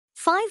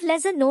5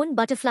 lesser-known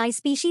butterfly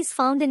species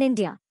found in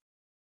India.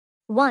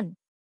 1.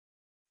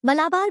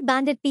 Malabar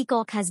banded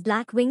peacock has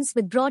black wings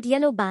with broad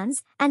yellow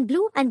bands and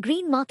blue and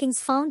green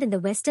markings found in the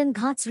western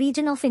Ghats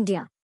region of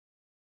India.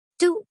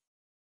 2.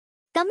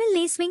 Tamil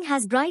lacewing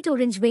has bright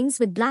orange wings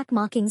with black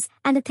markings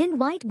and a thin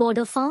white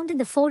border found in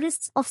the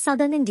forests of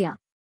southern India.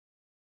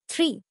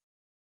 3.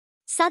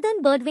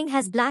 Southern birdwing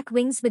has black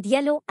wings with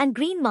yellow and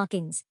green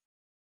markings.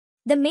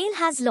 The male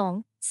has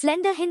long,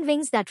 slender hind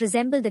wings that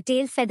resemble the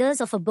tail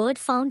feathers of a bird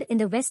found in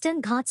the western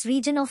Ghats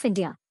region of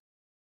India.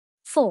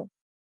 4.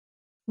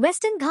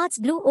 Western Ghats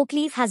blue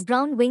oakleaf has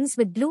brown wings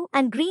with blue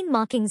and green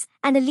markings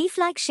and a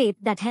leaf-like shape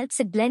that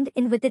helps it blend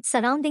in with its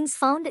surroundings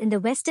found in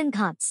the western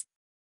Ghats.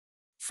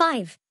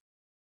 5.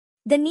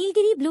 The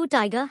Nilgiri blue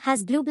tiger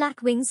has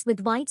blue-black wings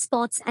with white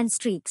spots and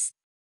streaks.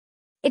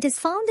 It is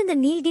found in the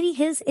Nilgiri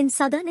hills in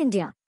southern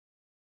India.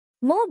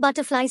 More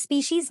butterfly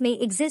species may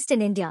exist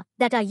in India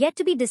that are yet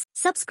to be discovered.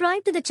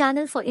 Subscribe to the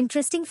channel for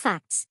interesting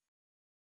facts.